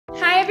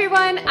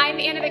everyone, I'm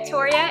Anna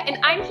Victoria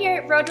and I'm here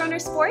at Roadrunner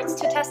Sports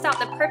to test out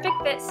the Perfect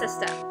Fit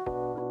system.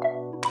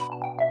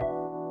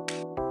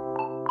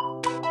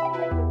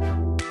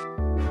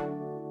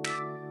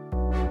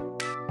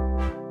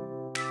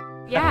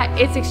 Yeah,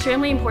 it's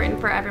extremely important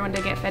for everyone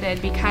to get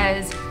fitted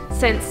because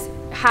since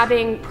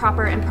having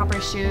proper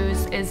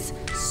shoes is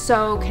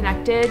so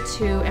connected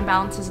to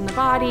imbalances in the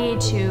body,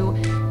 to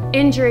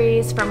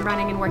injuries from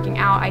running and working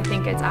out, I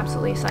think it's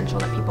absolutely essential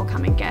that people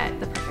come and get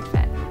the Perfect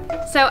Fit.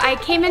 So I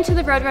came into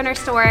the Roadrunner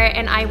store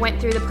and I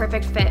went through the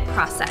Perfect Fit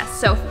process.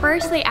 So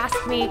first they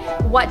asked me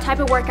what type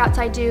of workouts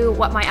I do,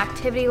 what my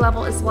activity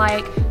level is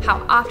like,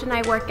 how often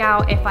I work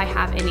out, if I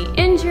have any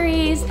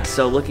injuries.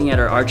 So looking at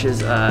our arches,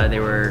 they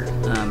were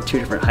two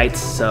different heights.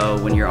 So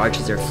when your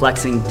arches are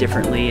flexing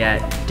differently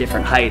at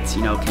different heights,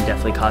 can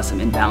definitely cause some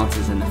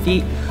imbalances in the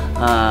feet,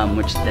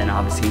 which then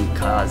obviously can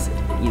cause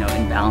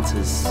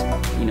imbalances,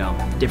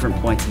 different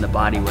points in the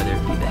body, whether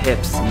it be the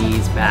hips,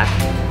 knees, back.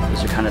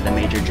 Those are kind of the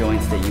major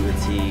joints that you would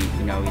see,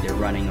 either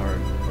running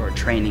or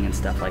training and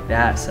stuff like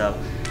that. So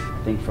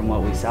I think from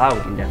what we saw,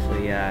 we can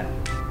definitely,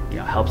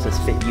 helps us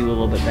fit you a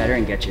little bit better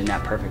and get you in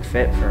that perfect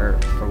fit for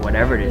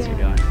whatever it is you're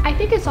doing. I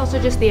think it's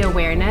also just the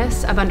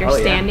awareness of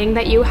understanding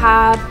that you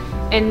have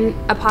and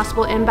a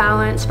possible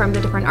imbalance from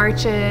the different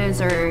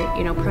arches or,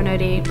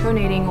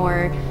 pronating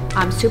or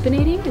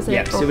supinating, is it?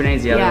 Yeah, supinating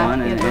is the other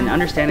one, and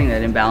understanding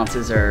that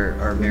imbalances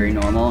are very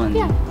normal and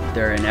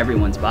they're in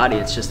everyone's body.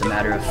 It's just a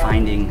matter of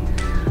finding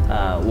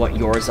what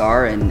yours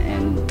are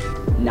and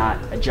not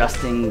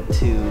adjusting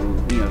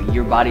to,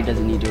 your body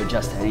doesn't need to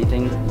adjust to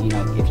anything.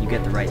 If you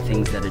get the right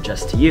things that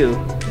adjust to you,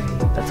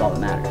 that's all that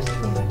matters.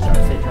 So our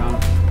fit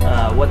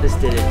drone, what this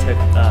did, it took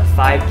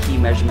 5 key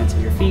measurements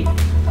of your feet.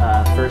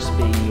 First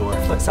being your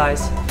foot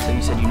size. So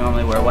you said you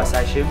normally wear what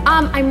size shoe?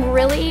 I'm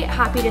really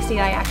happy to see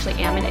I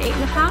actually am an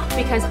 8.5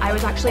 because I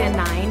was actually a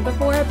 9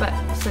 before, but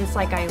since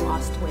I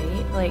lost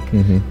weight,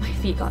 my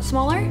feet got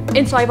smaller.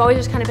 And so I've always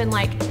just kind of been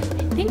like,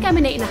 I think I'm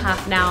an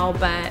 8.5 now,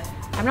 but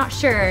I'm not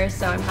sure,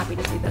 so I'm happy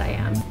to see that I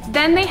am.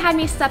 Then they had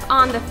me step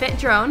on the Fit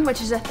Drone,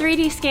 which is a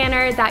 3D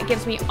scanner that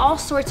gives me all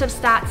sorts of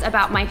stats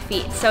about my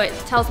feet. So it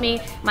tells me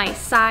my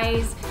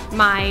size,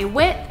 my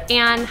width,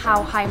 and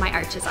how high my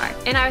arches are.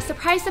 And I was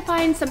surprised to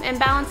find some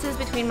imbalances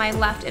between my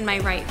left and my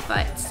right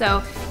foot.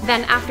 So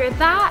then after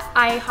that,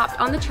 I hopped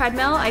on the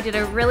treadmill. I did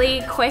a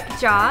really quick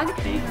jog.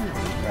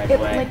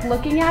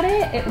 Looking at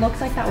it, it looks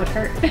like that would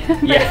hurt.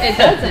 Yeah, it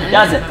doesn't. It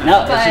doesn't.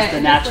 No, it's just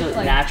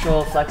the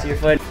natural flex of your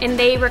foot. And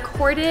they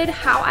recorded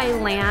how I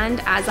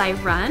land as I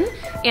run,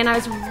 and I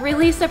was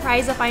really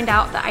surprised to find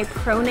out that I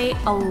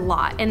pronate a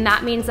lot, and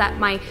that means that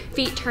my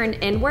feet turn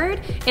inward,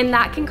 and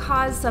that can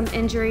cause some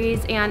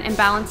injuries and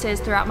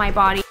imbalances throughout my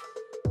body.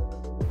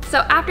 So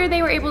after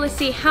they were able to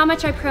see how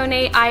much I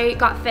pronate, I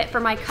got fit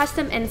for my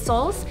custom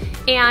insoles,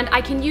 and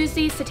I can use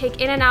these to take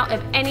in and out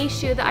of any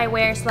shoe that I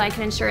wear so that I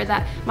can ensure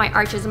that my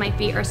arches of my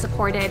feet are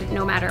supported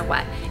no matter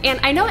what. And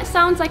I know it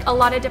sounds like a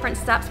lot of different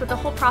steps, but the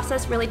whole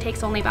process really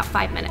takes only about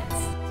 5 minutes.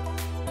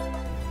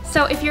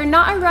 So if you're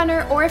not a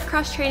runner or if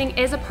cross training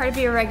is a part of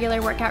your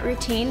regular workout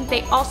routine,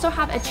 they also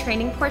have a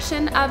training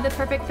portion of the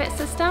Perfect Fit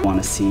system.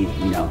 Want to see,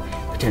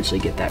 potentially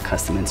get that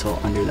custom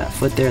insole under that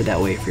foot there. That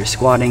way if you're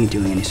squatting,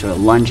 doing any sort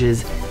of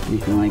lunges,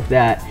 anything like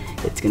that,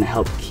 it's going to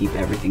help keep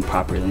everything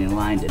properly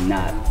aligned and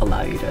not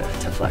allow you to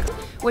flex.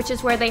 Which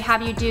is where they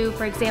have you do,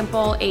 for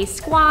example, a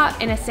squat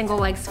and a single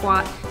leg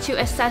squat to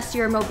assess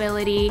your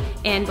mobility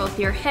in both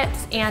your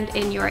hips and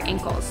in your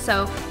ankles.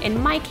 So in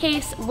my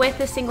case, with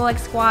the single leg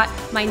squat,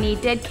 my knee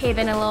did cave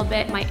in a little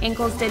bit, my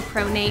ankles did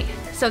pronate.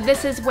 So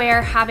this is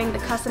where having the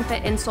custom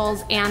fit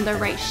insoles and the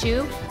right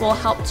shoe will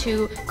help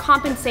to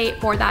compensate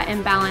for that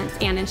imbalance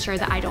and ensure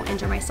that I don't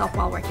injure myself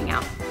while working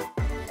out.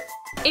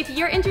 If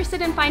you're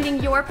interested in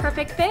finding your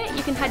perfect fit,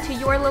 you can head to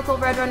your local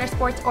Roadrunner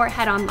Sports or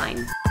head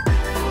online.